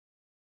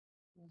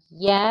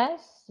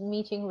Yes,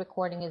 meeting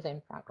recording is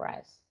in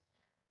progress.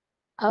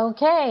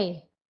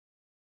 Okay.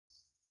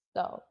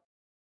 So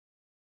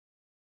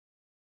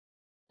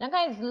now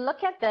guys,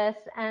 look at this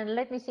and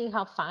let me see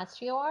how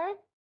fast you are.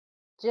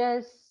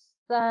 Just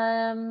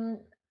as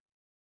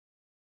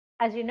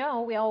you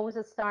know, we always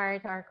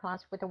start our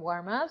class with a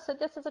warm-up. So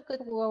this is a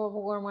good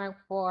warm-up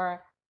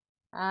for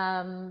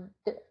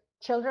the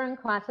children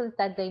classes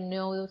that they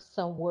know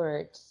some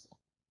words.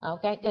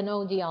 Okay, they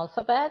know the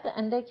alphabet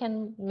and they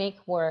can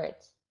make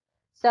words.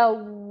 So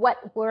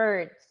what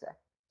words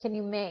can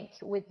you make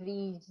with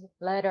these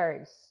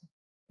letters?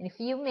 And if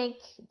you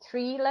make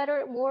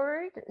 3-letter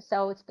word,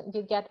 so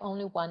you get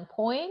only 1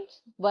 point,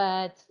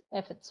 but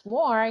if it's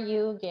more,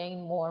 you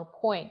gain more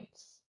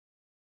points.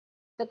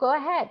 So go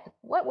ahead.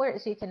 What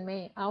words you can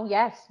make? Oh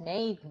yes,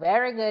 make.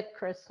 Very good,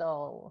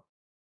 Crystal.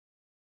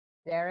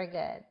 Very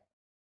good.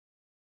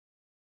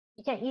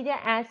 You can either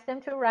ask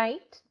them to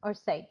write or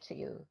say to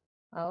you.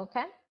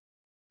 Okay.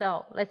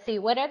 So let's see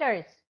what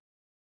others.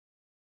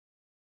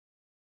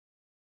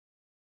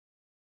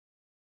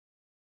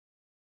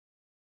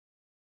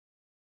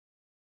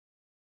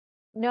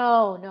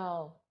 No,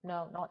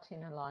 not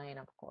in a line,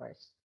 of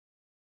course.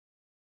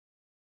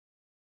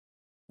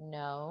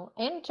 No.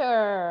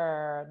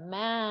 Enter.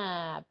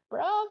 Map.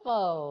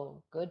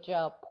 Bravo. Good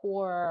job.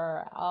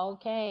 Poor.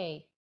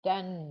 Okay.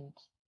 Done.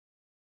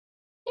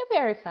 You're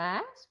very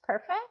fast.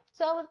 Perfect.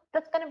 So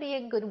that's going to be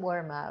a good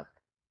warm-up.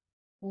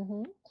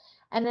 And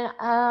then,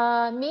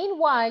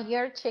 meanwhile,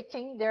 you're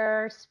checking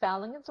their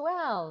spelling as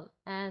well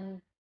and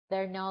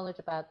their knowledge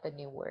about the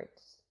new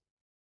words.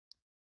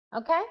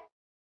 Okay?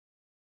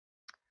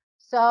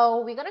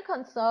 So we're going to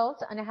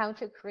consult on how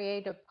to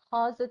create a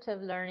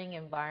positive learning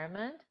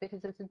environment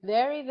because it's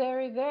very,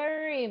 very,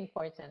 very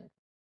important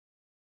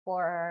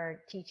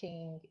for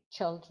teaching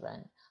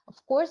children. Of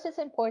course, it's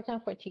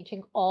important for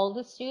teaching all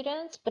the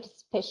students, but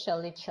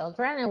especially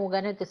children, and we're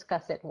going to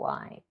discuss it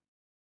why.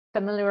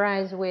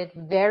 Familiarize with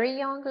very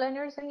young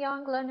learners and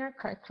young learner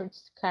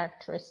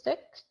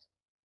characteristics,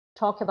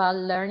 talk about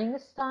learning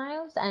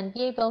styles, and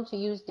be able to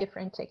use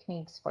different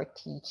techniques for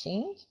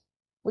teaching,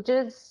 which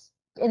is,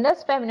 in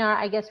this webinar,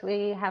 I guess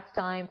we have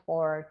time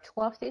for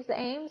 2 of these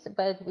aims,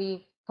 but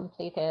we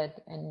completed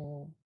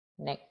in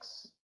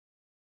next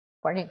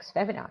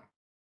webinar.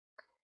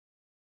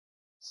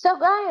 So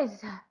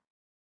guys,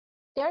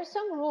 there are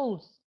some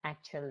rules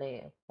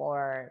actually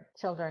for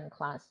children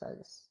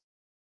classes.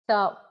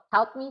 So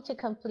help me to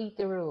complete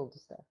the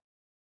rules.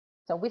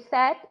 So we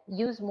said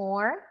use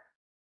more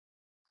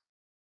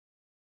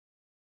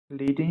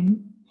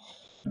leading.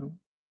 No.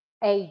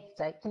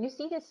 aids. Can you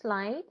see the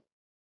slide?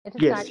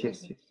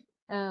 Yes.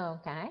 Oh,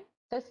 okay.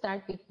 Let's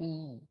start with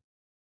B.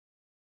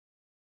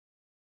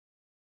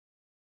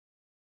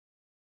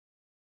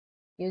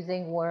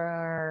 Using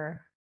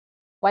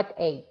what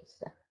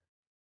aids?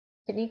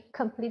 Can you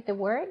complete the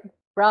word?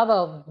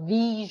 Bravo,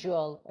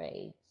 visual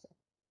aids.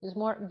 There's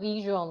more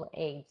visual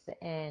aids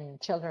in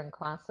children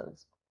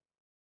classes.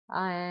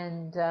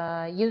 And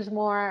use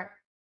more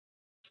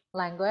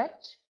language.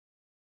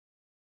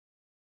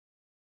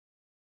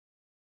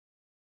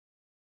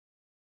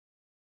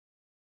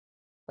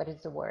 What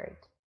is the word?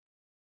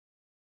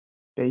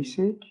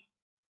 Basic.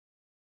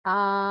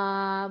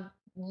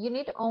 You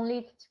need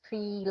only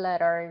 3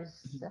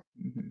 letters,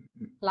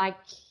 like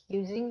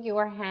using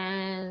your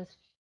hands,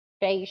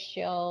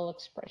 facial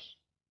expression.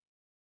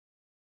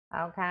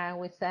 Okay,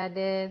 we said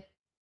it,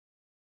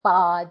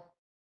 but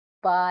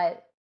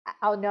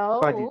oh no,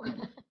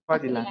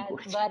 body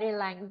language. Yes, body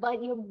language.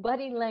 But your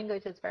body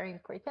language is very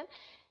important.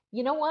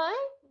 You know why?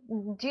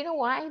 Do you know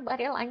why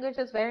body language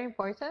is very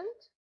important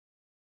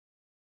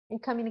in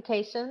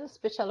communication,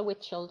 especially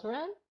with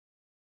children?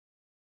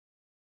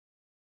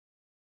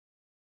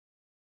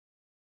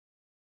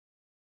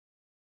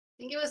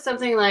 I think it was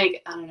something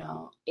like, I don't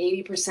know,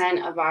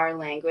 80% of our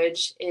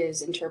language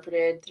is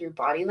interpreted through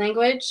body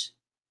language.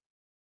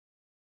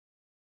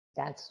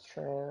 That's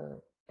true.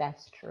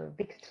 That's true.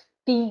 Because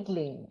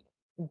feeling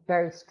is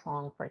very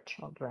strong for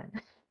children.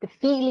 The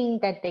feeling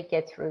that they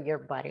get through your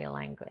body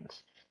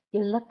language.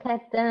 You look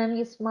at them,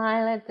 you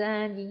smile at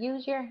them, you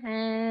use your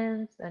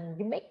hands, and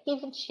you make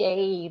even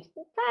shapes.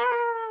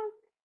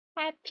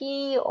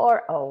 Happy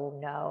or oh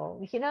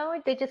no. You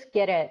know, they just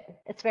get it.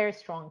 It's very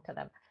strong to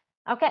them.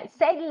 Okay,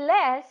 say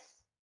less.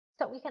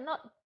 So we cannot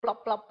blah,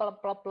 blah, blah,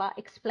 blah, blah,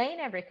 explain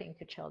everything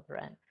to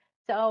children.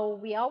 So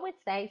we always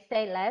say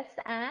less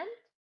and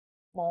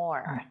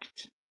more.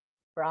 Act.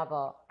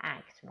 Bravo,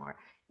 act more.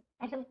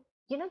 And,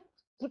 you know,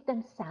 give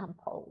them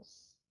samples,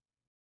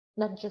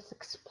 not just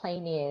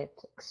explain it.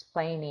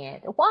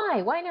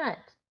 Why? Why not?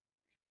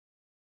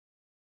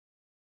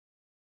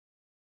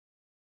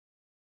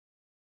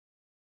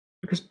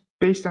 Because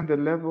based on the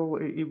level,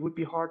 it would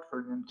be hard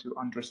for them to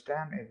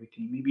understand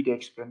everything. Maybe the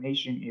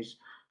explanation is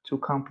too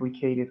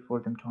complicated for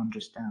them to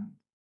understand.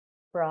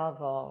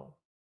 Bravo.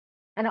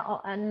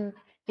 And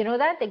you know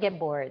that they get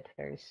bored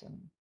very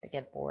soon.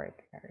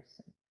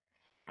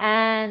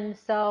 And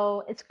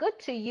so it's good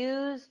to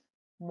use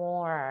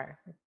more.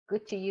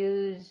 Good to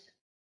use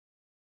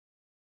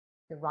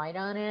to write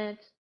on it?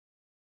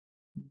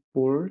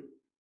 Board.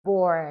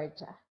 Board.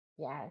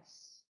 Yes.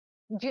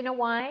 Do you know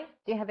why?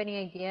 Do you have any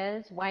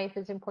ideas why it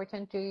is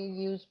important to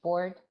use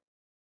board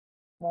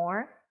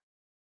more?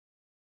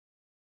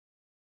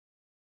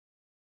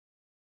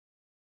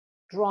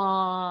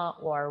 Draw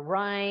or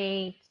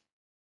write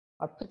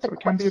or put the So it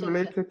can be questions.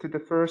 related to the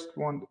first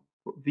one,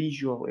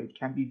 visual. It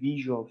can be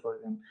visual for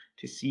them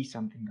to see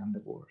something on the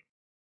board.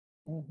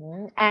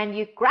 And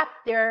you grab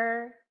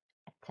their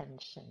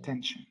attention.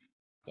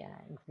 Yeah,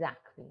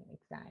 exactly.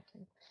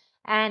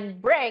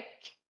 And break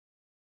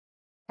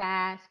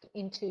task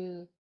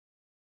into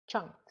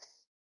chunks.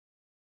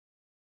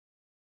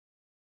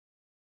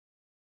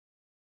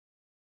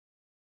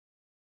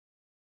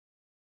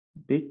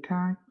 Big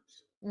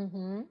tasks.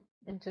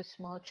 Into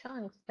small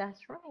chunks.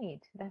 That's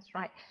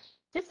right.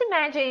 Just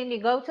imagine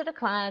you go to the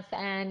class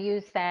and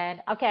you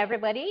said, okay,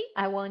 everybody,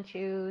 I want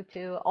you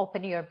to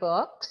open your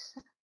books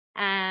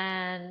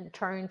and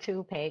turn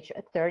to page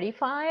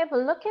 35.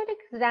 Look at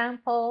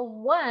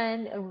example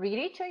 1, read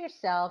it to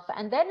yourself,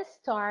 and then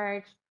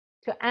start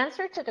to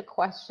answer to the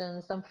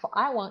questions. And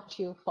I want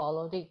you to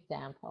follow the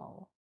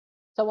example.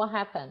 So what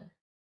happened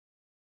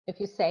if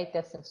you say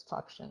this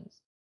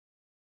instructions?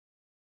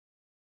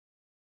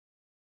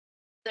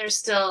 They're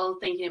still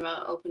thinking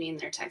about opening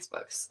their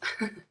textbooks.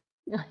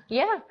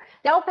 Yeah,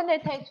 they open the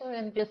textbook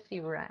and just see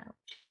around.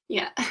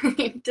 Yeah,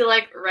 to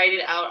like write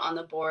it out on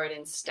the board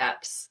in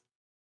steps.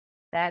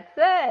 That's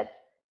it.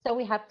 So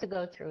we have to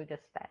go through the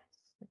steps.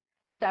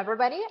 So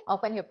everybody,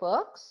 open your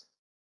books.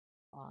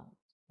 Oh,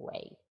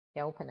 wait,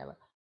 they open them.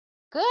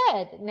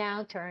 Good.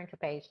 Now turn to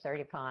page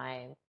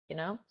 35.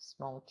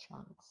 Small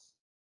chunks.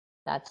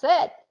 That's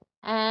it.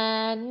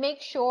 And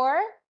make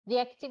sure the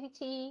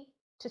activity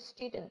to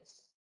students.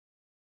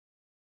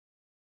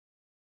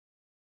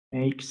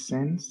 Makes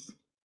sense.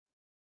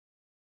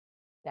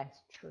 That's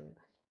true.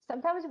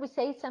 Sometimes we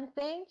say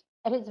something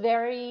and it's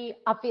very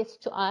obvious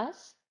to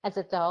us as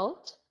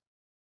adults,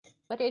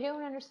 but they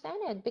don't understand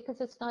it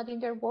because it's not in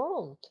their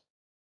world.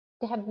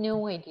 They have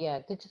no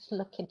idea. They just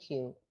look at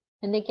you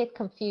and they get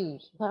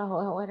confused.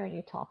 Well, what are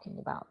you talking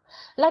about?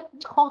 Like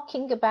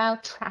talking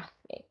about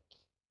traffic.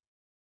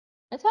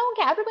 It's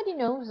okay, everybody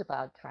knows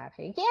about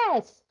traffic.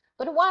 Yes,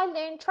 but while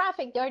they're in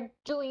traffic, they're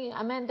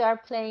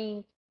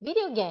playing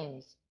video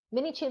games.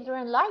 Many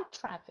children like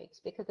traffic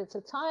because it's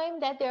a time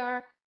that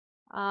they're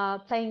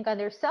playing on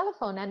their cell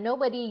phone and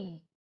nobody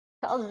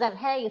tells them,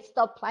 hey,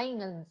 stop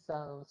playing on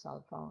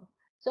cell phone.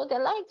 So they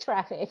like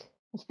traffic.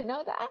 You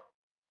know that?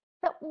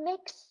 That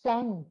makes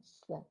sense.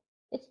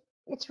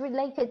 It's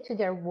related to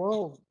their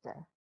world,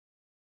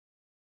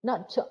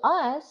 not to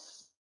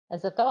us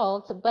as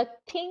adults,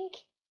 but think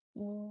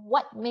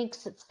what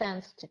makes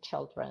sense to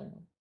children.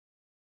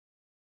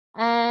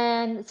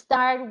 And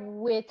start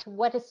with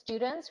what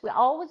students, we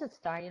always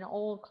start in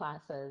all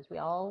classes, we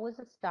always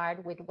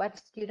start with what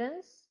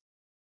students?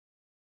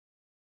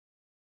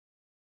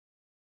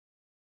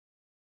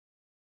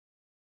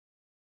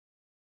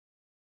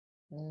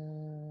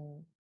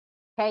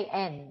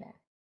 KN.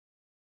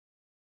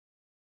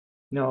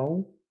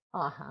 No.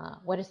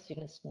 What do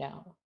students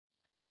know?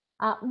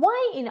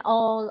 Why in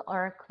all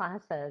our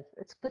classes,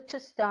 it's good to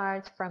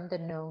start from the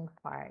known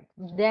part,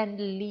 then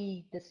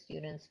lead the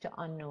students to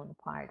unknown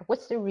part.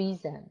 What's the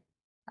reason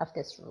of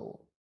this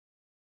rule?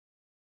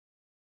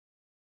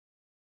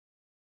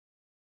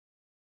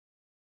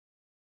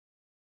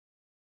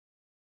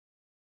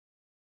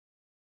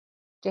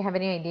 Do you have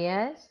any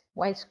ideas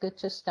why it's good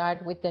to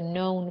start with the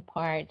known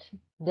part,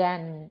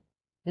 then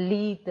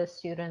lead the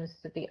students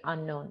to the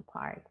unknown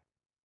part?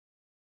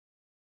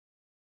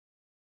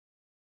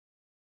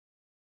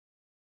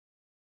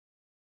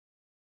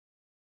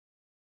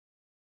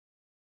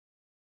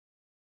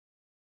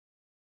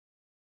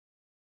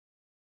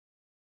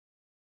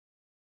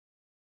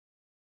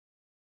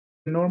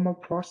 Normal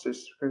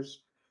process,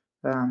 because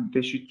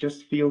they should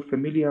just feel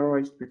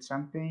familiarized with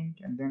something,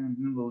 and then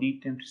we'll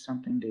lead them to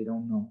something they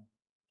don't know.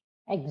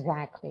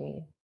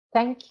 Exactly.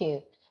 Thank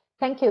you.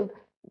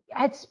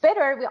 It's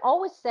better, we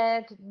always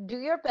said, do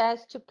your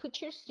best to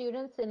put your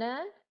students in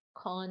a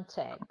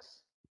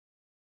context.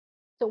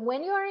 So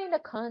when you are in a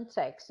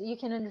context, you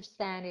can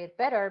understand it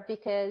better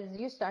because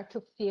you start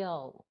to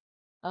feel,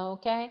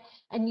 okay?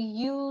 And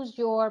you use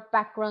your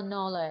background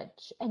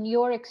knowledge and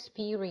your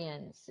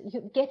experience.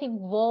 You get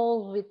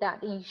involved with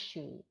that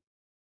issue.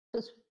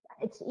 So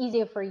it's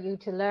easier for you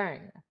to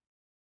learn.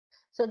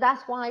 So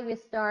that's why we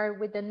start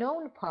with the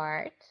known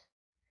part.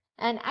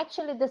 And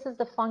actually, this is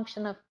the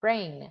function of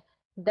brain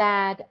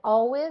that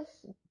always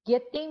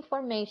get the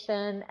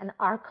information and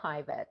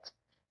archive it.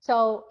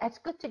 So it's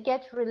good to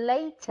get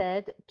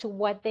related to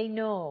what they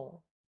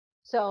know.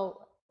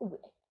 So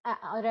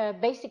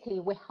basically,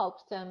 we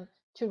help them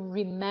to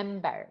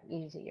remember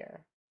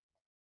easier.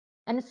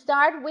 And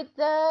start with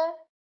the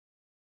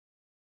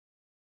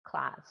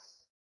class.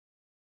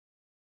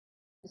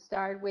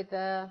 Start with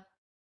the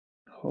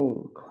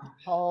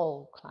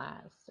whole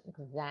class,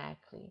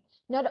 exactly.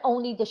 Not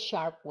only the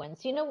sharp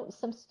ones.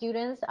 Some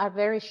students are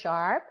very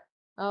sharp,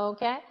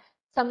 okay?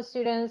 Some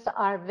students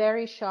are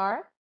very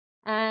sharp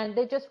and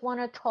they just want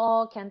to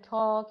talk and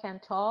talk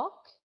and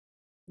talk.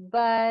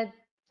 But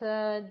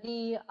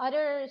the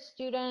other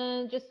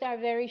students just are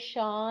very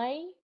shy.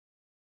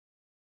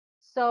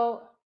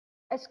 So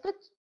it's good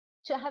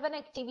to have an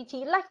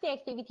activity like the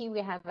activity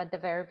we have at the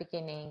very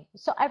beginning.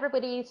 So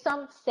everybody,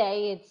 some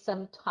say it,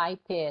 some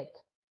type it,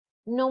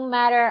 no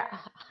matter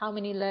how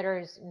many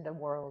letters in the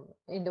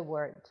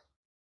word.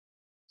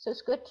 So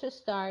it's good to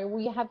start.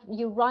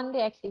 You run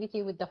the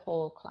activity with the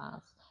whole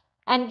class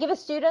and give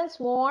students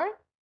more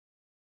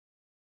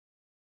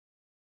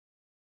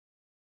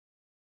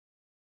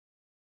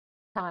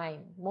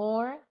time,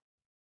 more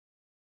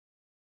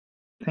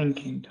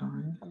Thinking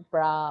time.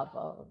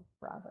 bravo,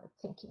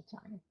 thinking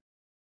time.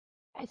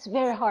 It's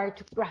very hard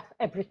to grasp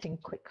everything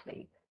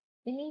quickly.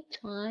 You need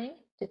time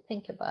to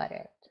think about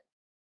it.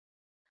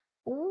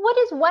 What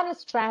is one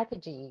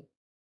strategy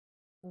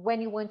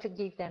when you want to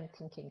give them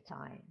thinking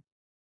time?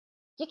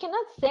 You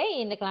cannot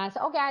say in the class,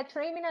 okay, I have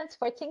 3 minutes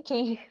for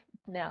thinking.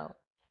 No.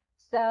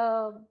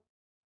 So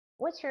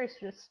what's your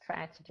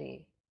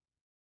strategy?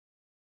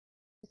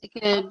 They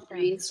could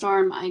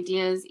brainstorm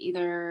ideas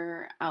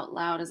either out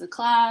loud as a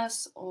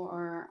class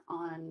or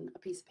on a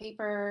piece of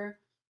paper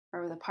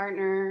or with a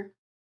partner.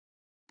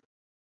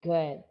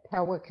 Good.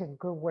 Pair work and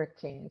group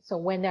working. So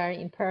when they're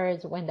in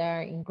pairs, when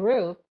they're in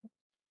group,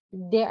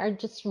 they are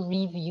just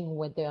reviewing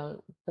what they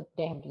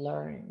have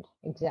learned.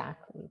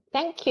 Exactly.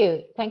 Thank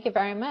you. Thank you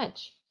very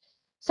much.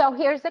 So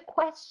here's a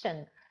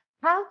question.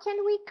 How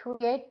can we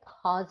create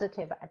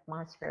positive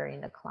atmosphere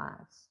in the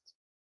class?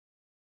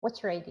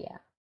 What's your idea?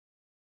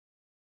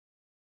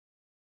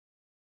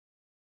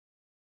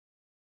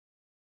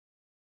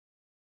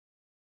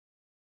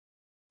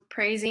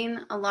 Praising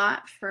a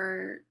lot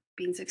for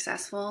being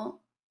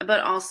successful,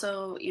 but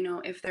also,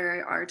 if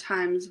there are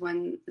times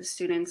when the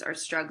students are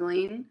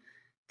struggling,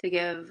 to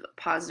give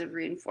positive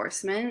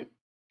reinforcement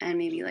and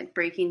maybe like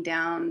breaking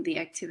down the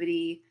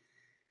activity,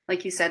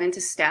 like you said, into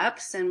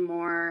steps and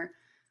more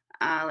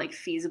like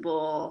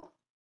feasible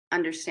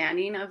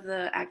understanding of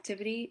the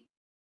activity.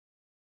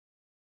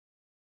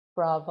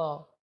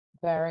 Bravo.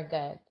 Very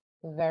good.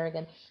 Very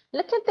good.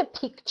 Look at the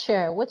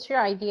picture. What's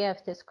your idea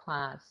of this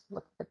class?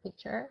 Look at the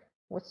picture.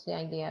 What's the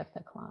idea of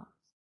the class?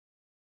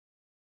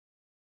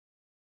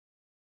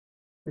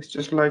 It's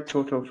just like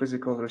total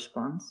physical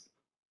response.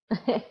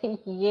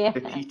 Yeah.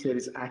 The teacher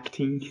is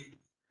acting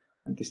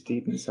and the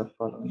students are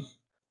following.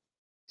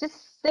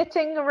 Just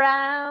sitting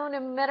around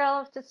in the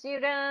middle of the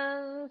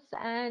students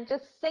and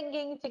just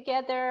singing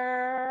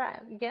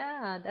together.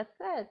 Yeah, that's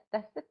it.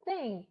 That's the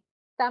thing.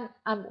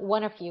 I'm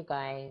one of you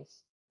guys,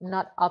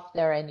 not up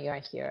there and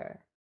you're here.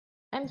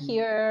 I'm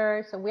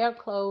here, so we are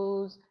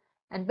close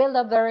and build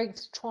a very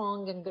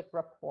strong and good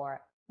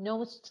rapport.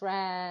 No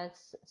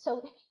stress.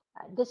 So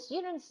the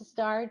students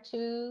start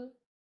to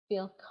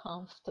feel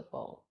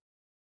comfortable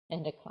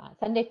in the class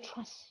and they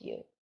trust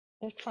you.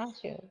 They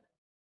trust you.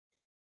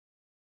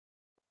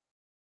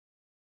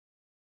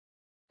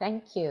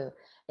 Thank you.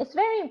 It's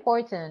very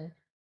important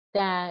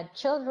that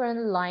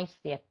children like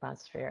the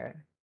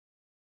atmosphere.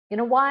 You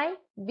know why?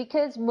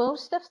 Because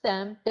most of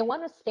them, they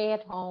want to stay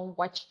at home,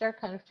 watch their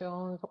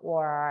cartoons,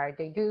 or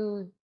they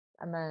do,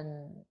 I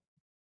mean,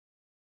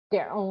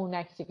 their own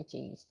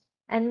activities.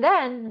 And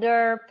then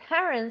their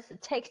parents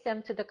take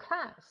them to the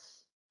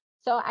class.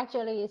 So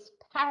actually it's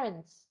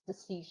parents'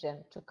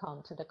 decision to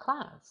come to the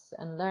class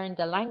and learn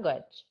the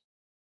language.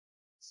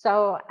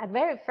 So at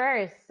very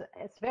first,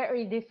 it's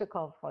very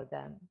difficult for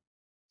them.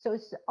 So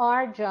it's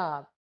our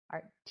job,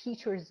 our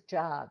teacher's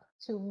job,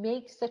 to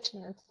make such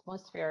an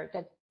atmosphere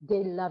that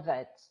they love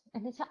it.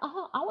 And they say,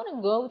 oh, I want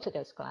to go to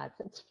this class.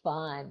 It's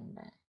fun.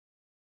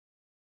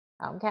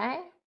 Okay?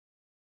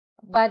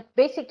 But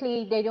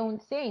basically, they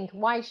don't think,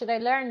 why should I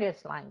learn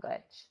this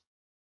language?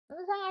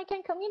 I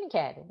can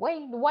communicate.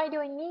 Why do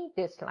I need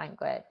this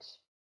language?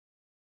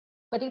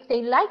 But if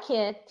they like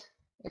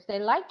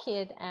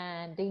it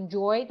and they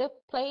enjoy the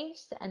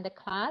place and the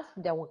class,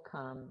 they will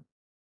come.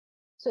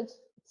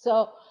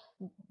 So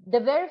the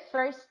very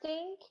first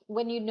thing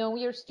when you know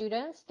your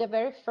students, the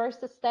very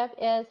first step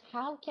is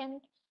how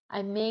can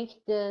I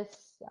make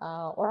this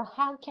or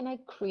how can I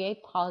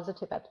create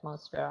positive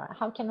atmosphere?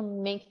 How can I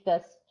make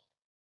this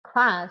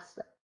class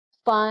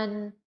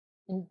fun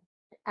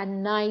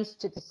and nice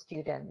to the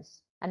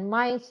students? And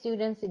my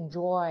students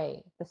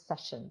enjoy the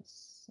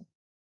sessions.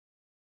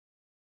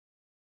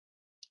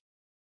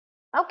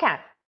 Okay.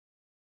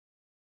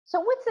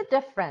 So what's the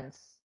difference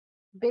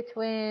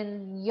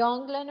between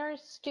young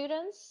learners,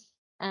 students,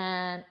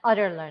 and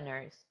other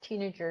learners,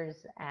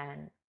 teenagers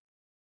and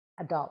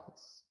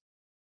adults?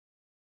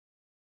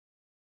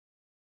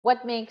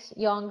 What makes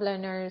young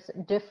learners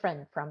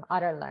different from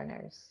other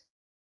learners?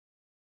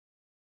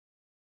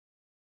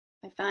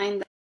 I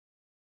find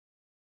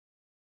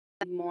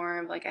that more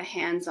of like a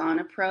hands-on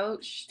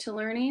approach to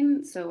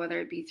learning. So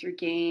whether it be through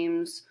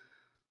games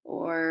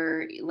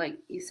or like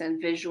you said,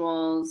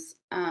 visuals,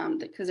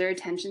 because their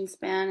attention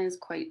span is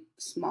quite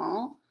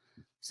small.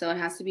 So it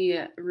has to be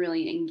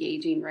really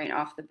engaging right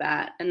off the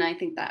bat. And I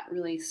think that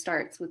really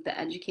starts with the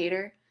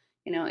educator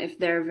if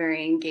they're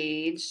very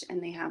engaged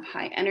and they have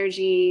high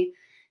energy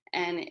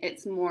and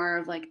it's more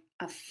of like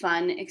a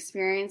fun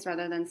experience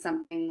rather than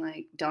something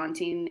like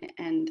daunting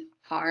and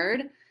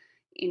hard.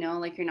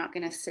 Like you're not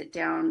going to sit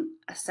down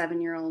a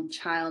 7-year-old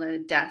child at a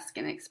desk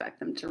and expect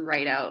them to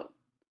write out,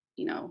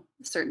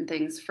 certain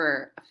things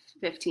for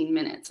 15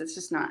 minutes. It's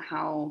just not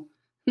how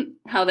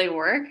they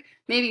work.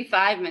 Maybe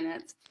 5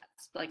 minutes,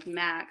 that's like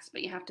max,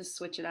 but you have to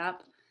switch it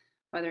up,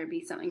 whether it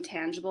be something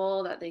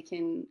tangible that they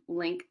can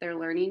link their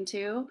learning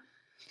to,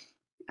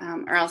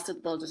 or else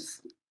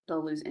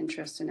they'll lose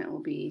interest and it will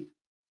be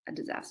a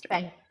disaster.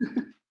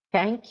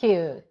 Thank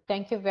you.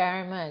 Thank you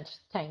very much.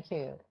 Thank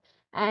you.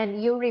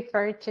 And you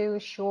refer to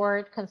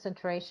short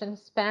concentration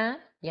span.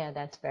 Yeah,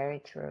 that's very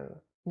true.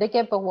 They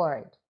get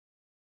bored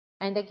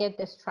and they get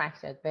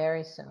distracted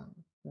very soon.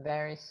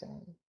 Very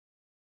soon.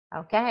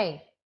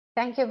 Okay.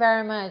 Thank you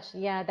very much.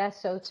 Yeah, that's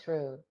so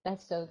true.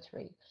 That's so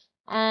true.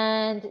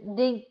 And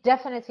they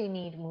definitely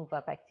need move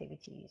up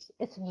activities.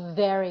 It's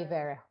very,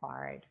 very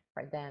hard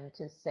for them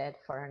to sit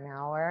for an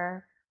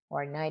hour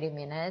or 90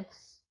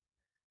 minutes,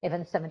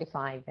 even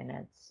 75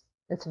 minutes.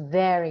 It's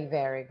very,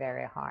 very,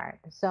 very hard.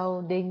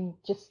 So they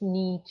just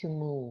need to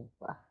move.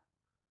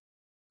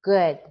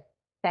 Good.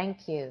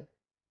 Thank you.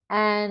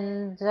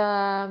 And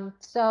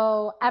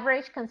so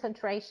average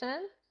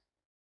concentration,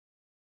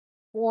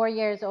 4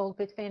 years old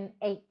between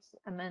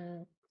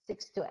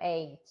 6 to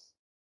 8.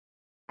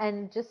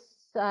 And just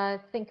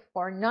think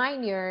for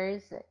 9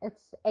 years,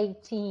 it's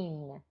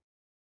 18.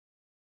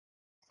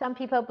 Some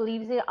people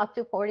believe it up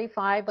to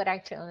 45, but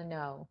actually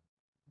no.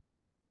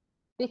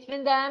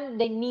 Between them,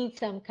 they need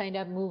some kind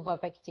of move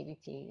up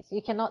activities.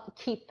 You cannot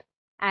keep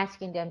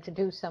asking them to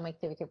do some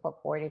activity for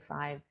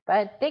 45,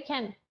 but they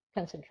can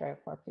concentrate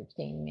for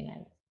 15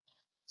 minutes.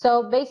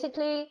 So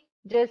basically,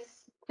 just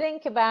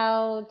think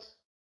about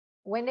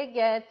when they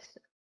get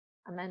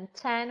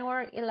 10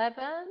 or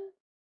 11,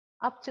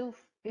 up to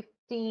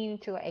 15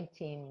 to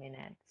 18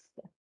 minutes.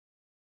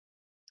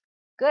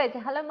 Good.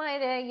 Hello,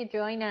 Maida. You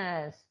join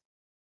us.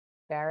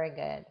 Very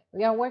good.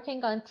 We are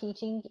working on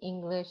teaching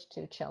English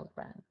to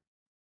children.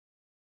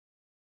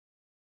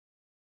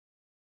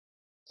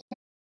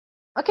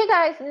 Okay,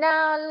 guys,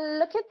 now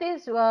look at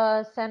these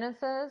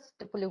sentences,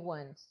 the blue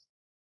ones.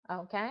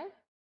 Okay.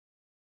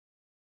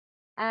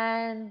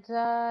 And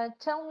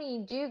tell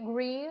me, do you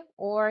agree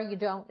or you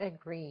don't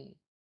agree?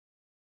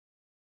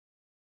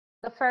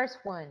 The first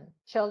one,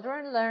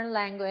 children learn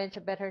language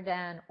better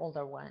than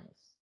older ones.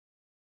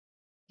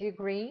 Do you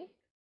agree?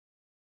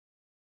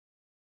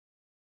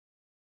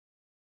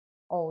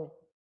 Or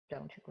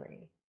don't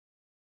agree?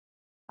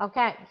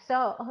 Okay,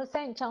 so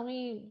Hussein, tell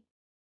me.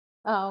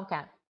 Oh,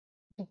 okay.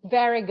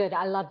 Very good.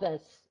 I love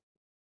this.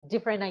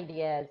 Different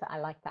ideas. I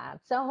like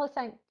that. So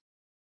Hussein,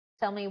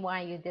 tell me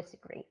why you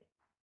disagree.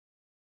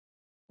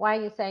 Why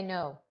you say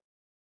no?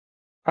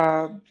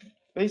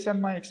 Based on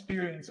my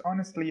experience,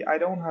 honestly, I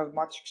don't have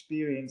much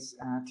experience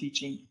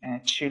teaching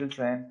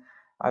children.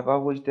 I've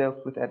always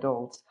dealt with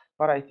adults,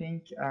 but I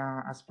think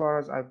as far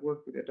as I've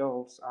worked with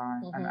adults,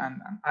 and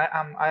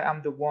I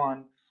am the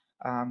one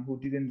who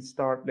didn't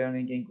start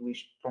learning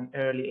English from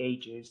early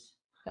ages.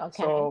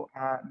 Okay. So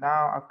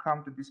now I've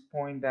come to this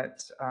point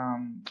that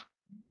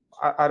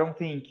I don't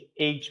think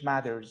age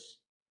matters.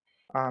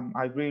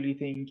 I really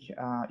think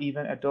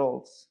even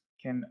adults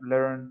can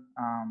learn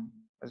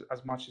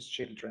as much as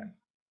children.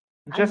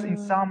 Just in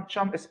some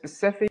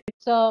specific.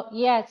 So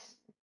yes,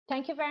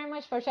 thank you very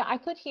much for sharing. I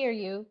could hear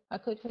you. I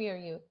could hear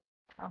you,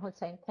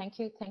 Hussein. Thank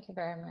you. Thank you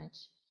very much.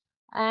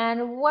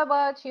 And what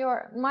about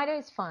your? Maida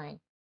is fine.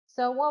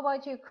 So what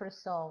about you,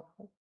 Crystal?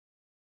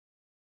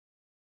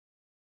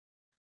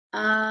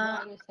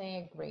 Why you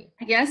say agree?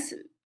 I guess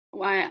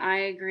why I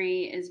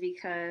agree is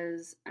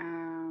because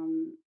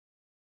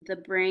the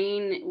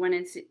brain, when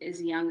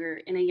is younger,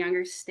 in a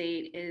younger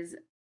state, is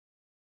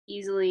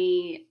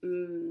easily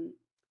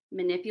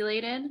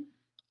manipulated.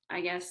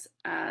 I guess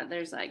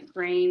there's like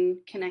brain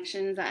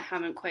connections that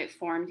haven't quite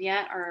formed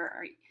yet,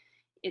 or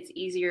it's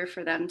easier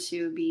for them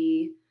to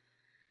be,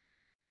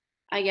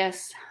 I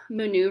guess,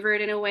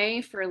 maneuvered in a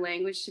way for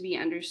language to be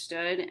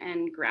understood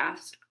and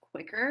grasped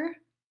quicker.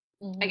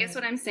 I guess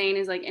what I'm saying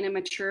is, like, in a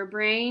mature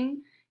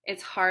brain,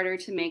 it's harder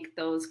to make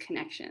those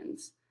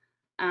connections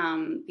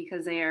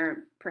because they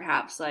are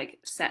perhaps like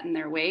set in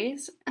their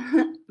ways.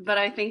 But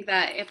I think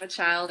that if a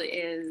child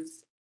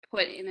is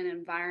put in an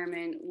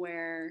environment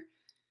where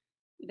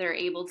they're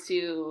able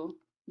to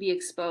be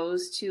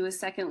exposed to a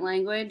second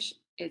language,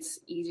 it's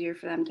easier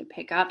for them to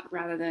pick up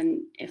rather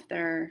than if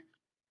they're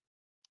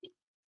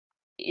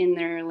in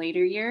their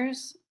later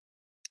years.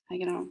 I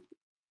don't know.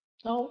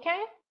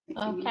 Okay.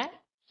 Okay.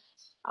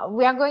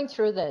 We are going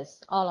through this,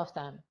 all of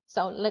them.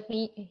 So let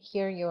me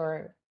hear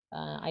your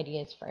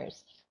ideas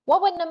first.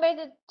 What would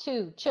number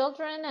 2?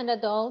 Children and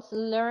adults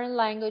learn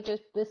languages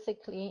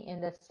basically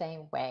in the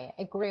same way.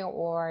 Agree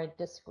or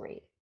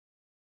disagree?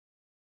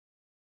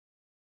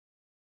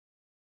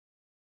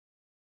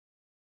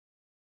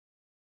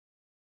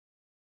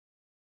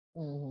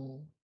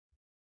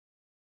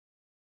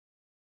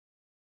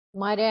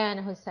 Maida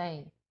and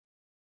Hussein,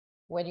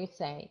 What do you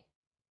say?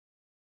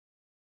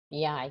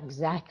 Yeah,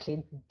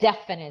 exactly.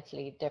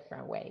 Definitely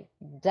different ways.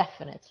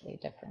 Definitely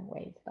different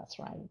ways. That's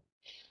right.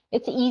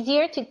 It's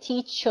easier to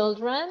teach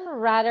children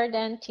rather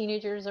than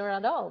teenagers or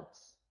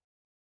adults.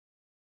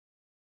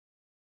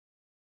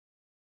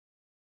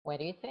 What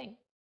do you think?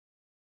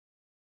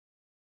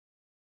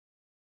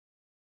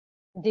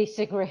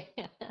 Disagree.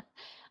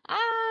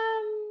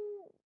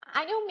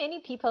 I know many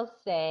people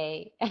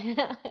say,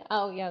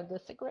 oh, yeah,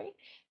 disagree.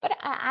 But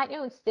I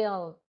know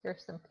still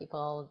there's some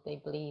people, they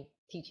believe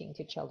teaching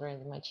to children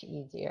is much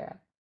easier.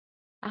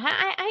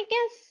 I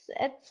guess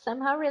it's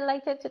somehow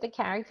related to the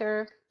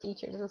character of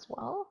teachers as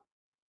well.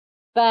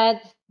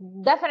 But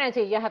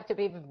definitely, you have to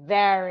be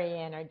very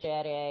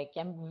energetic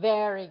and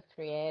very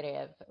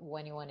creative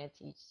when you want to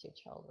teach to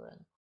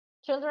children.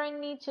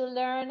 Children need to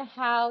learn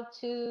how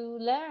to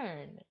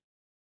learn.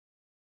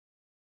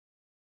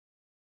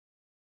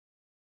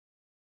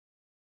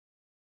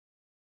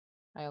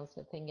 I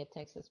also think it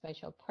takes a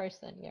special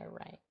person. You're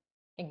right.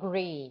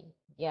 Agree.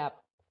 Yep.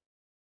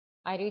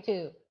 I do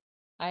too.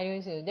 I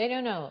do too. They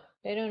don't know.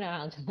 They don't know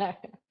how to learn.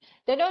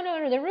 They don't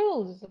know the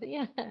rules.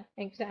 Yeah,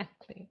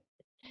 exactly.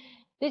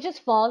 They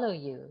just follow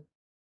you.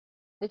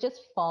 They just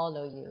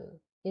follow you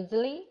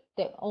easily.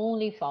 They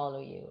only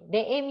follow you.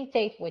 They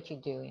imitate what you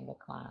do in the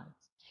class.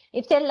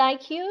 If they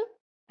like you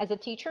as a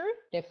teacher,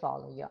 they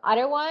follow you.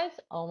 Otherwise,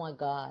 oh my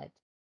God.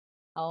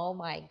 Oh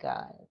my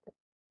God.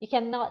 You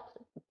cannot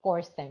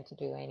force them to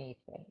do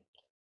anything.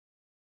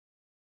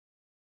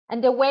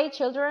 And the way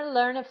children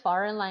learn a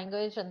foreign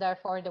language and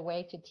therefore the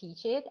way to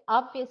teach it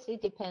obviously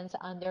depends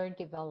on their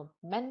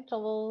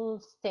developmental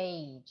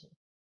stage.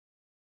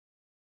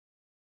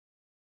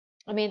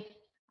 I mean,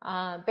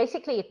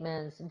 basically it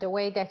means the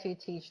way that you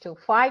teach to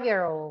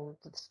 5-year-old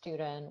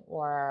student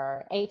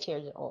or 8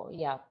 years old,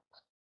 yeah,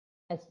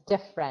 it's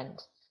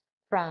different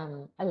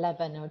from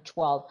 11 or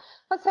 12.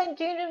 But so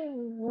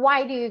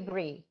why do you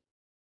agree?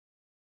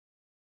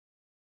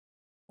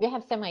 You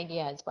have some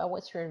ideas, but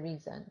what's your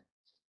reason?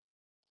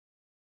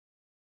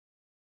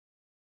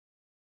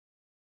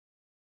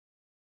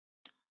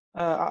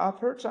 I've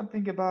heard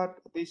something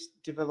about this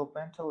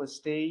developmental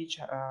stage,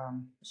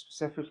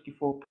 specifically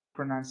for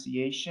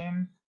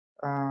pronunciation.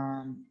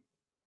 Um,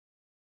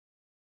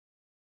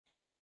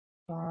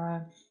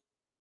 but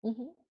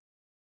Mm-hmm.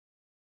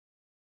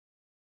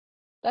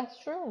 That's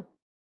true.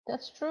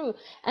 That's true.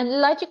 And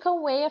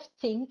logical way of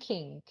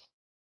thinking.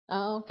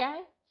 Okay?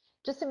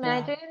 Just yeah,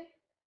 imagine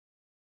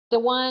the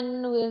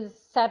one who is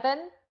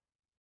 7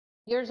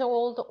 years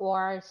old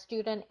or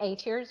student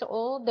 8 years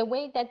old, the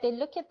way that they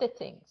look at the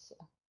things,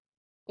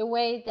 the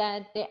way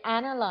that they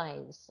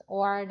analyze,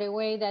 or the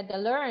way that they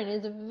learn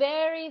is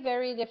very,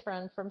 very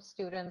different from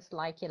students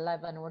like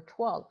 11 or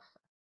 12.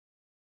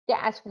 They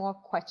ask more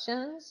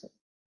questions.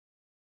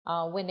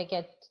 When they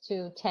get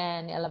to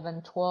 10,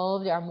 11,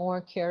 12, they are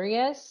more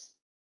curious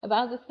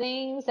about the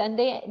things and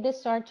they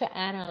start to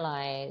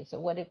analyze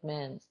what it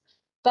means.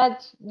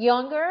 But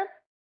younger,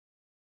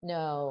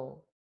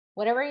 no.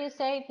 Whatever you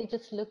say, they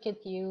just look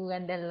at you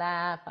and they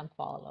laugh and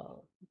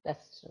follow.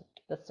 That's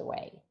the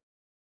way.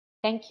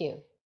 Thank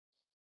you.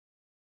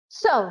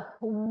 So,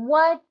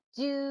 what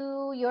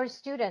do your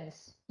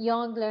students,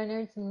 young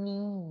learners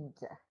need?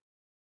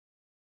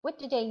 What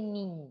do they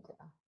need?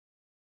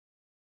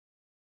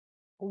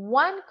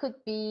 One could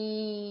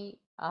be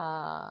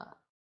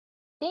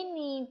they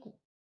need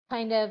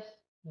kind of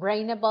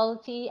brain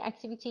ability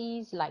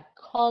activities like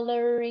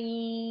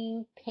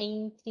coloring,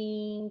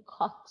 painting,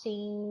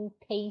 cutting,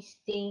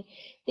 pasting.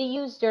 They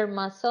use their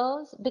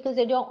muscles because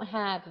they don't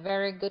have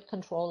very good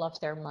control of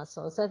their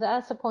muscles. So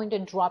that's the point to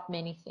drop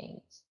many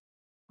things.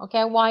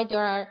 Okay, why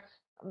there are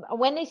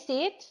when they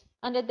see it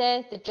on the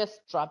desk, they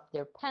just drop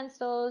their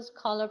pencils,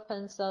 color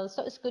pencils.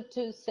 So it's good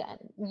to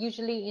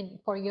usually in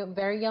for your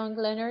very young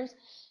learners,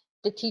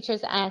 the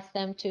teachers ask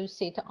them to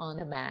sit on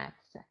the mat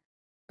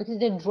because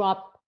they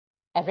drop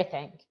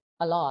everything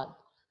a lot,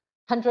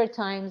 100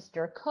 times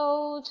their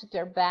coat,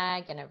 their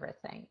bag, and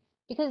everything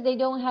because they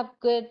don't have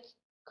good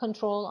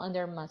control on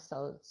their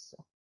muscles,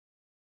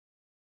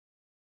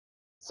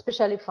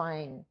 especially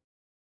fine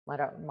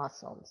motor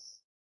muscles.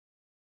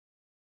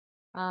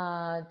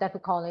 That we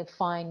call it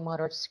fine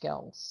motor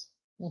skills.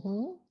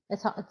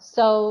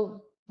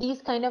 So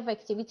these kind of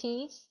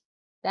activities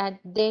that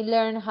they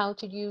learn how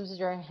to use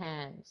their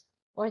hands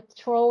or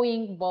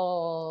throwing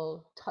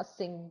balls,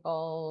 tossing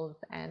balls,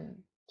 and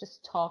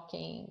just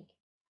talking.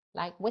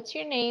 Like, what's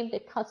your name? They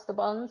toss the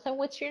ball and say,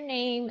 what's your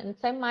name? And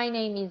say, my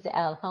name is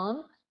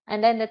Elham.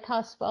 And then they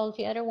toss ball to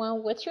the other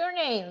one, what's your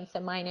name? And say,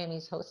 my name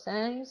is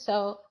Hossein.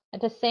 So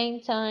at the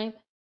same time,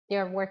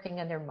 they're working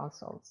on their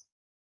muscles.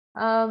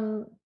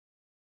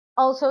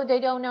 Also, they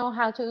don't know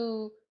how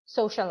to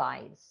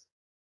socialize.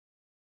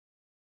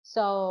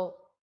 So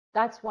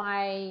that's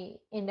why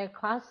in their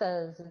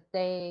classes,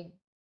 they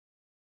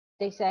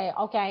say,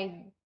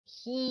 okay,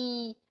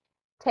 he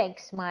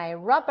takes my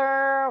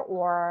rubber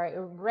or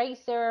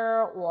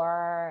eraser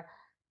or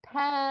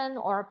pen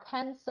or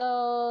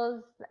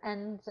pencils,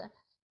 and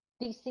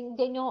these things,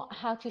 they know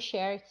how to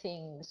share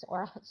things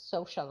or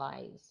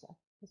socialize.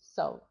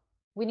 So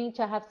we need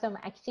to have some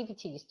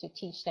activities to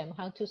teach them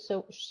how to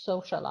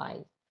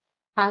socialize,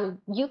 how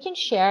you can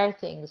share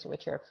things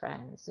with your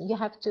friends. You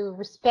have to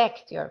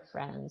respect your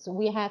friends.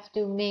 We have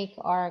to make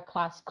our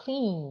class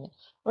clean.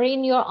 Or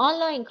in your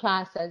online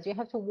classes, you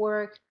have to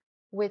work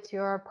with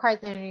your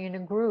partner in a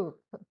group.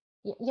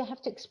 You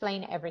have to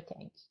explain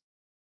everything.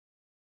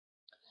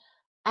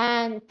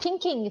 And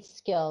thinking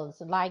skills,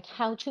 like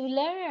how to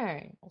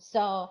learn.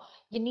 So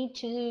you need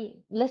to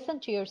listen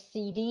to your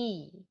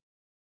CD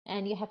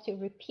and you have to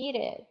repeat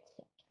it.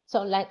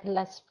 So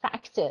let's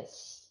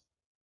practice.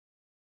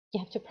 You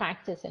have to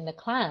practice in the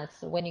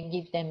class when you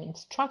give them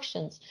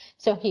instructions.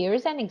 So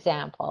here's an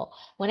example.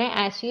 When I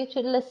ask you to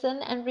listen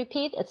and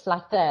repeat, it's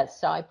like this.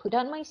 So I put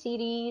on my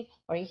CD,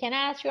 or you can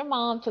ask your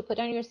mom to put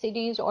on your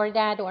CDs, or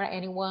dad, or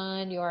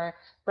anyone, your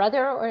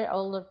brother or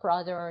older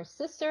brother or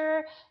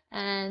sister,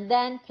 and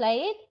then play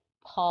it,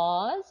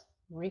 pause,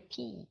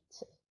 repeat.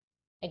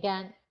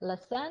 Again,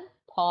 listen,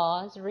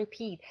 pause,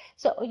 repeat.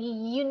 So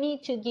you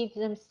need to give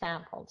them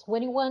samples.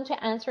 When you want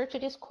to answer to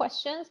these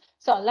questions,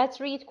 so let's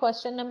read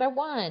question number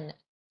 1.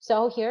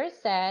 So here it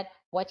said,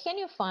 what can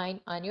you find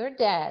on your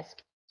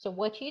desk? So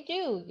what you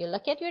do, you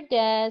look at your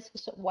desk.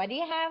 So what do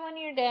you have on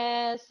your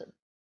desk?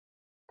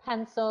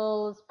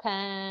 Pencils,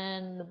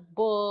 pen,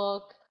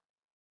 book,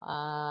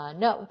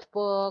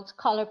 notebooks,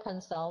 color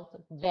pencils.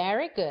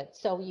 Very good.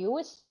 So you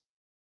will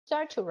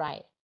start to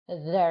write,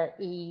 there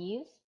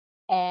is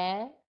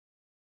a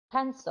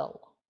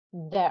pencil.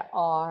 There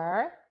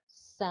are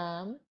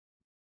some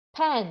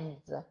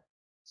pens.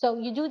 So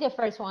you do the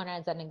first one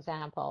as an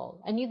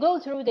example and you go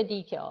through the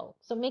detail.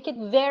 So make it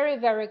very,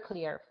 very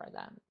clear for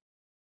them.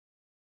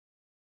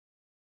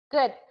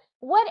 Good.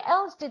 What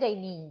else do they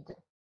need?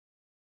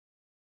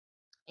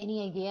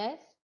 Any ideas?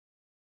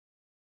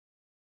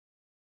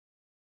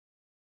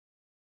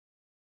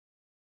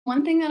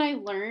 One thing that I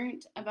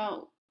learned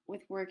about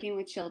with working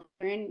with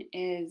children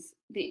is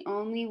the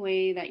only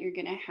way that you're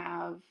going to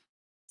have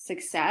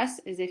success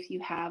is if you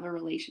have a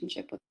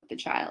relationship with the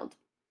child.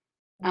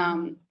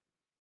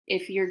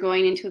 If you're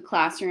going into a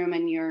classroom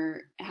and you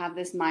have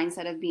this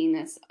mindset of being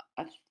this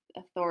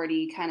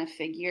authority kind of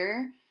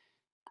figure,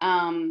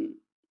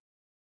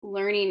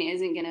 learning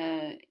isn't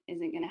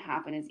gonna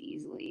happen as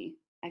easily.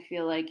 I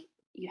feel like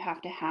you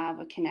have to have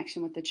a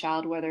connection with the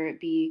child, whether it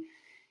be,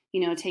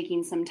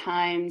 taking some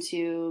time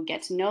to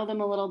get to know them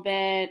a little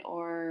bit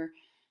or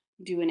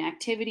do an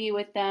activity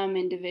with them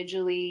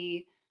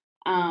individually.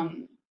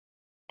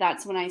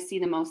 That's when I see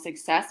the most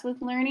success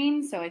with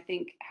learning. So I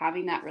think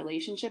having that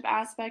relationship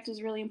aspect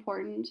is really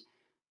important.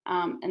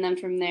 And then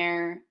from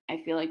there,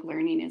 I feel like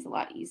learning is a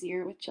lot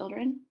easier with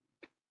children.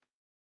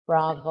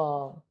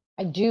 Bravo.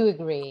 I do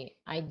agree.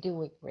 I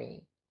do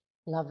agree.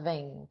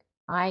 Loving,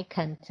 eye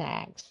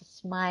contact,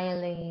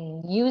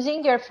 smiling,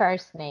 using their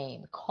first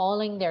name,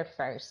 calling their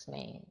first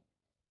name,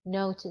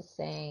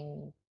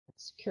 noticing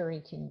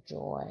security and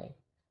joy.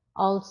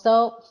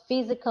 Also,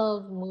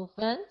 physical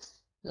movements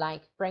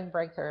like brain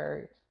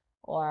breaker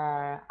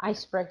or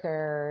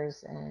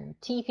icebreakers and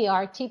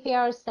TPR.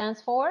 TPR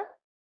stands for?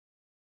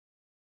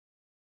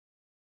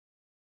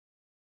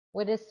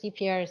 What does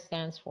TPR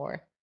stands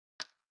for?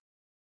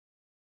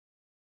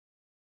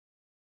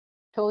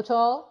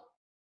 Total?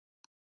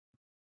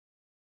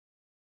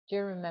 Do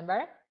you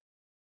remember?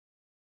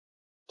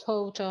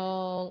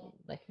 Total,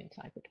 let me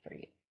type it for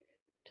you.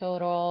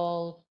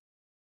 Total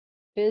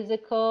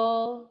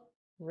physical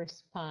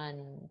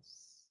response.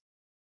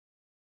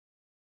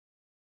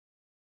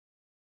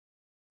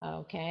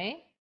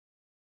 Okay,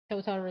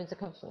 total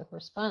physical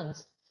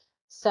response.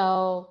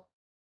 So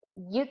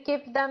you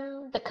give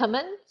them the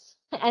commands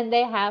and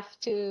they have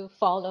to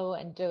follow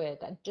and do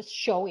it and just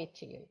show it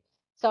to you.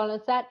 So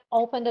let's say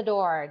open the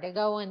door. They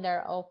go in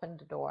there, open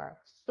the door.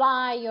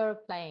 Fly your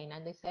plane,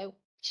 and they say,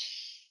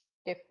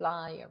 they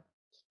fly your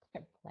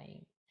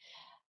plane.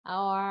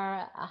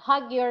 Or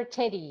hug your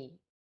teddy.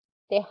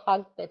 They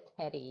hug the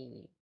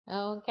teddy.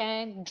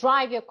 Okay,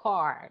 drive your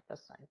car.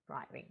 That's like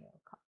driving your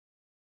car.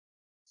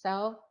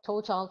 So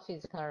total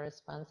physical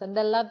response, and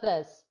they love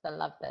this. They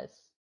love this.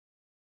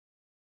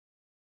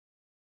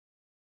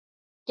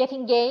 Get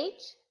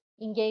engaged.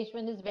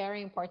 Engagement is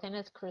very important,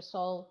 as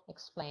Crystal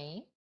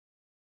explained.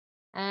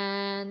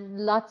 And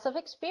lots of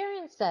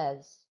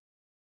experiences.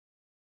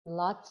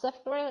 Lots of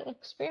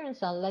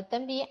experiences. Let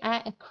them be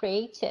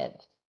creative.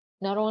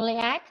 Not only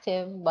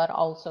active, but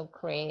also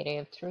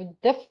creative through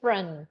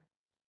different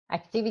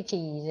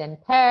activities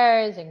and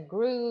pairs and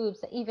groups,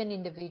 even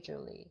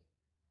individually.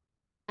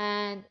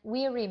 And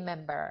we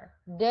remember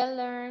they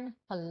learn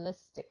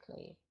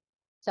holistically.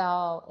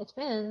 So it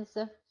means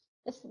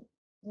it's,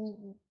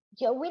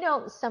 we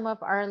know some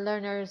of our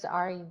learners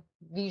are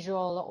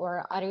visual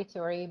or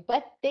auditory,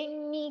 but they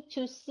need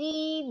to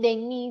see, they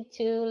need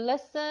to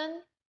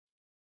listen,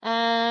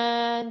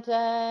 and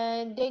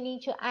they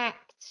need to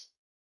act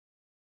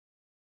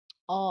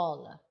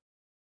all.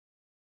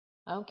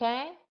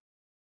 Okay?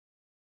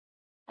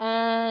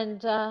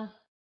 And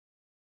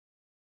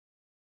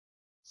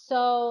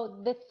So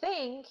the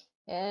thing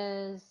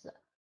is,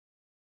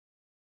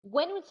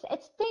 when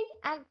they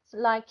act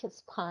like a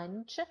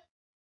sponge.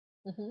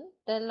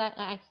 They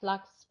act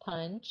like a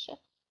sponge.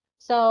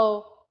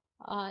 So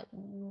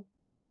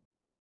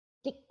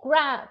they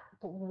grab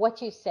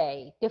what you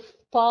say, they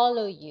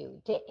follow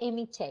you, they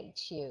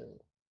imitate you.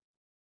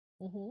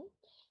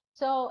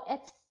 So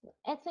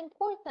it's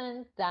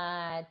important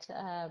that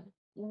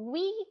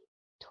we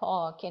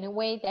talk in a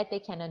way that they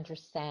can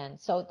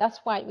understand. So that's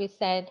why we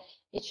said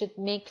it should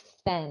make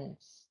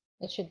sense.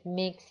 It should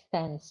make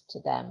sense to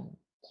them.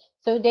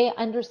 So they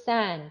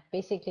understand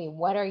basically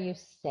what are you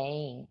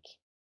saying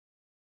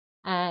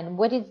and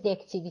what is the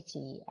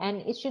activity,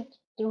 and it should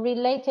be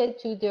related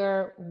to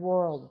their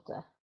world.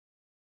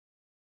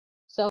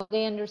 So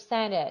they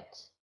understand it.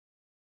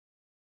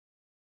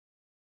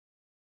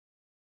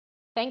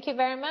 Thank you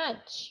very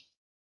much.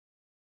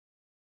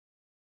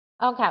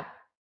 Okay,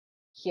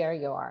 here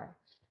you are.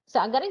 So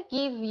I'm going to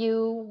give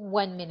you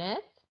 1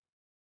 minute.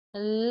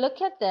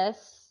 Look at this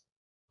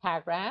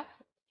paragraph.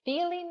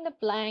 Fill in the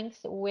blanks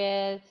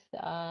with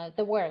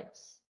the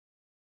words.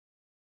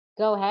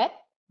 Go ahead.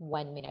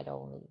 1 minute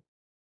only.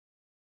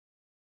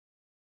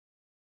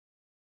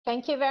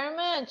 Thank you very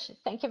much.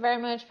 Thank you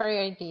very much for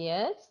your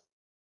ideas.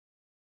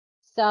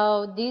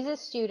 So these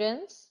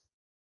students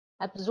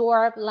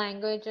absorb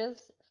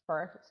languages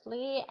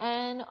firstly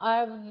and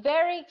are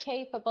very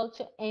capable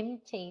to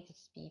imitate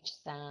speech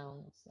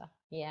sounds.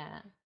 Yeah.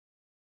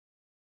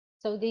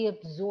 So they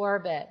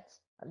absorb it.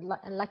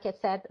 Like I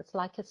said, it's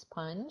like a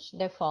sponge.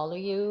 They follow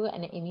you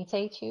and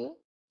imitate you.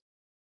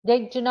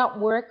 They do not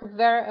work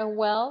very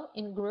well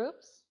in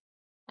groups,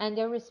 and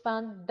they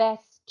respond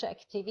best to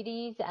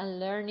activities and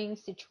learning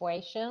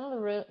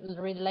situations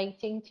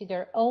relating to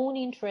their own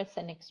interests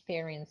and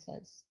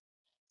experiences.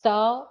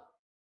 So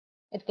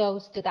it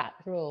goes to that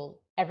rule.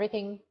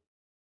 Everything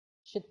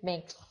should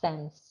make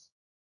sense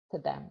to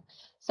them.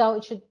 So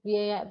it should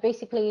be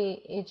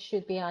basically it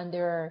should be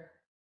under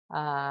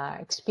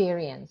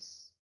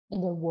experience in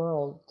the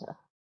world.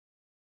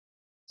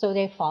 So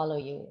they follow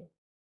you.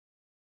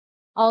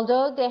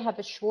 Although they have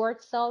a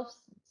short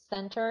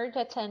self-centered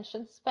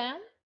attention span,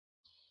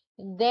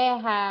 they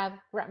have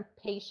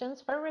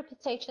patience for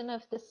repetition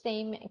of the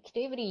same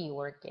activity you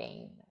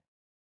working.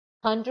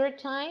 100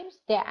 times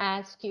they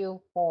ask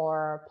you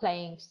for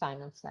playing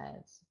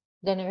silences.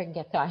 They never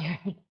get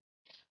tired.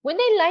 When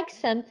they like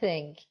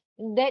something,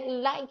 they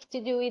like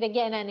to do it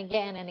again and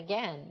again and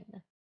again.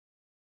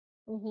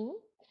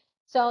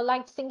 So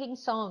like singing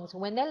songs,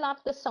 when they love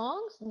the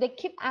songs, they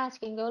keep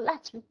asking, "Oh,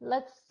 let's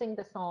sing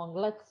the song.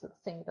 Let's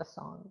sing the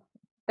song."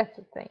 That's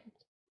the thing.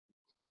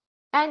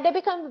 And they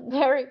become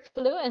very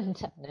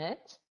fluent in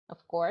it,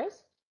 of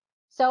course.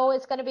 So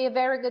it's going to be a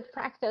very good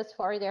practice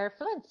for their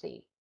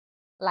fluency,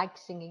 like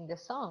singing the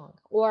song.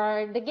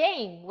 Or the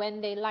game,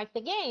 when they like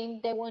the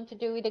game, they want to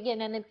do it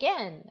again and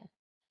again.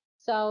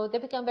 So they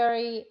become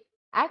very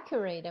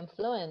accurate and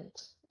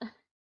fluent.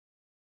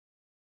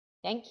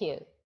 Thank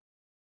you.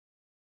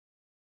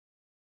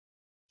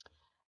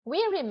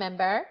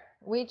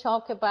 We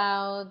talk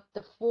about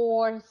the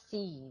 4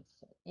 C's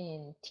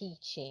in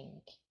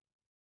teaching: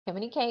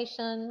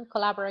 communication,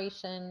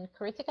 collaboration,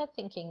 critical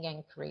thinking,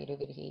 and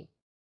creativity.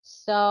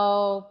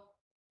 So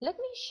let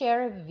me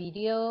share a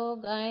video,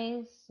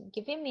 guys.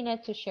 Give me a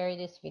minute to share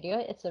this video.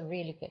 It's a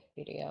really good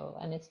video,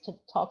 and it's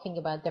talking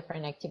about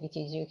different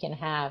activities you can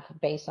have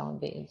based on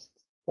these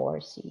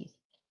 4 C's.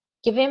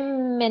 Give me a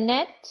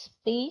minute,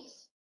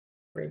 please.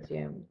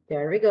 Resume.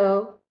 There we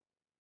go.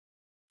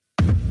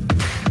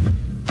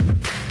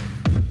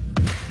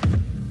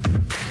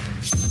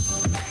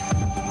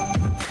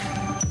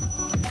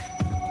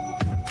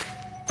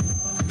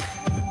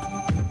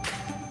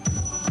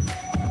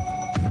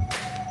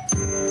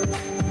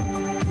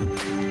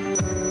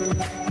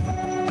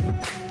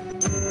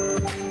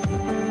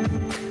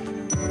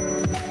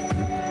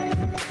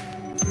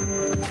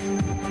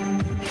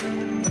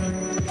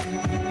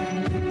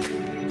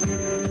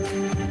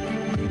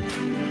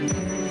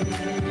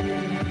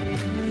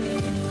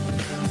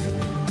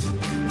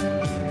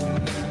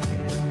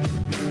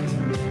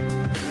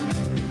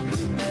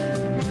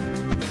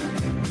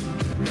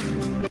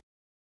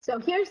 So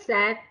here's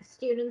that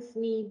students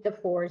need the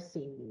 4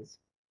 C's: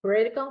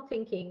 critical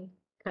thinking,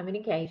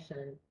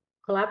 communication,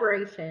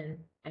 collaboration,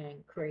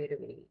 and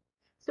creativity.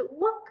 So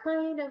what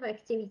kind of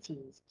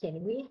activities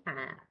can we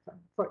have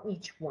for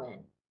each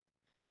one?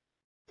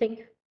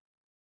 Think,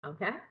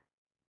 okay?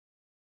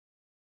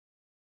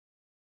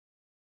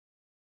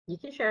 You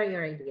can share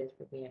your ideas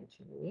with me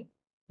actually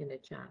in the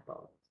chat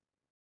box.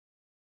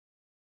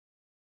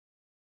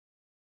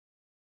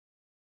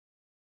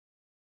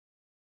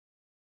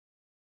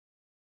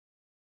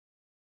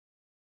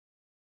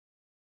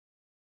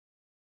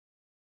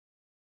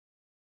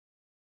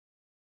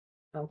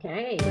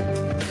 Okay.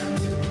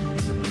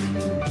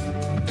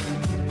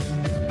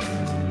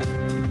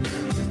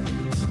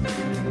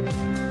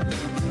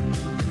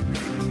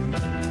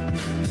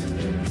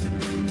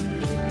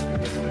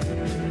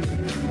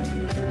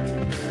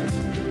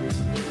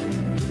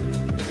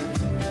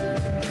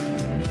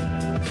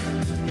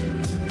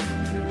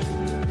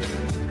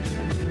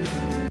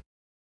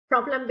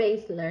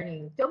 problem-based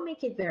learning. Don't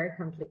make it very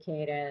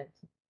complicated.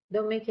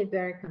 Don't make it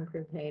very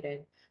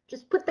complicated.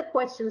 Just put the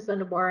questions on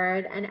the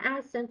board and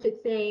ask them to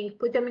think,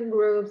 put them in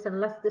groups,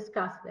 and let's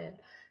discuss it.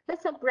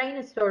 Let's have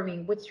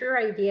brainstorming. What's your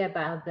idea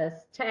about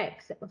this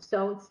text?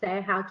 So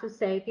say how to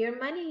save your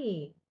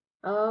money.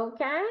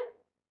 Okay?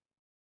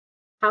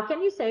 How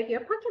can you save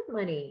your pocket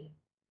money?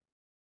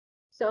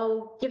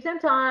 So give them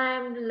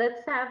time.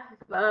 Let's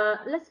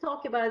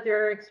talk about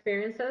their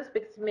experiences,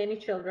 because many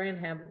children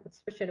have,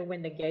 especially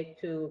when they get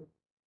to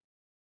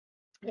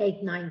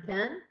 8, 9,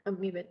 10,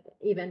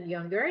 even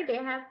younger, they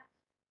have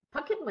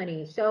pocket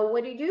money. So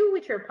what do you do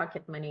with your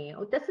pocket money?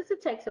 Oh, this is a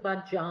text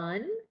about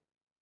John.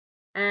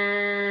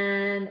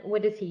 And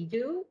what does he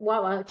do? What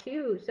about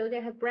you? So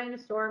they have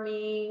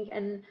brainstorming,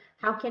 and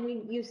how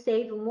can you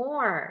save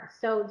more?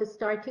 So they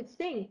start to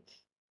think,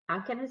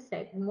 how can I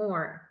save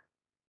more?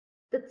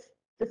 That's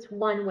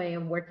one way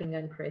of working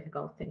on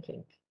critical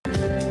thinking.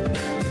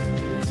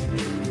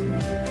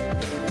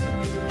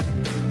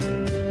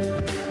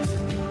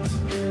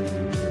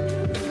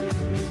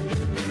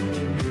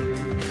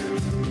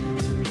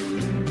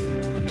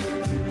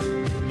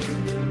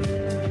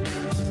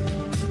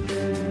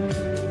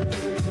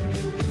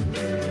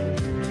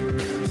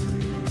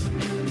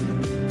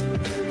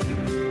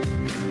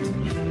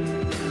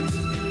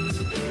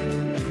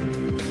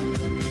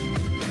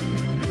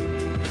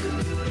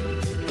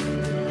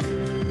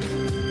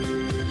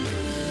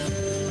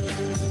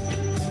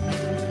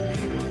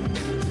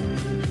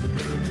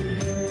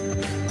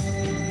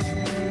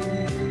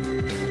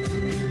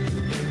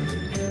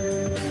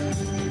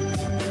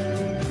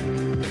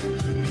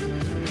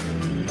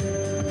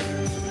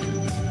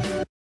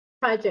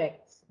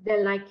 Projects,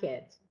 they like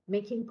it.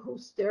 Making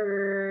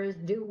posters,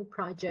 do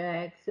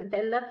projects,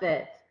 they love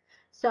it.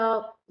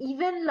 So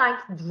even like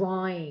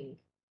drawing,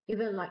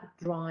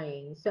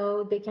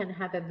 so they can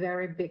have a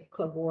very big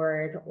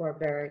clipboard or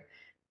very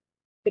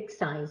big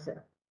size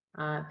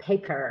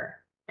paper,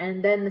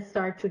 and then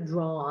start to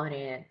draw on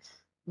it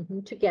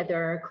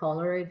together,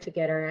 color it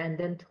together, and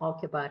then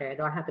talk about it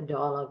or have a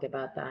dialogue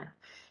about that.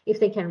 If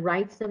they can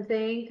write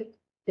something,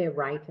 they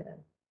write it.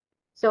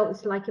 So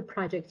it's like a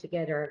project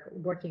together,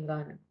 working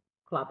on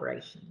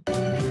collaboration.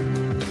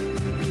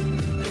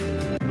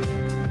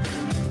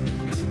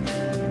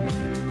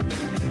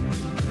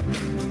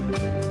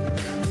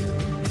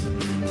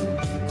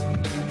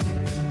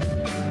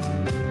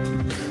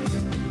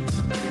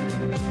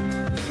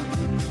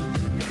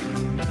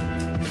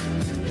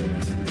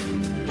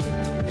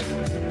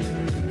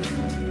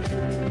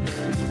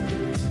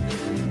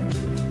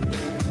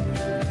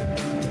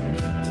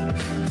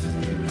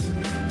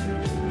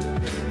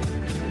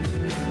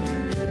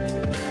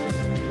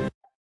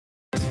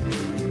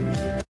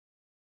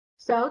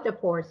 So the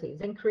forces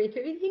and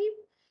creativity,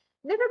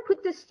 never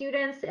put the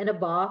students in a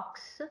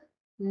box.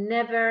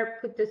 Never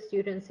put the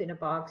students in a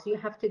box. You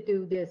have to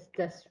do this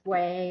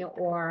way,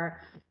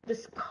 or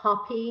just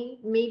copy.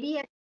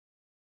 Maybe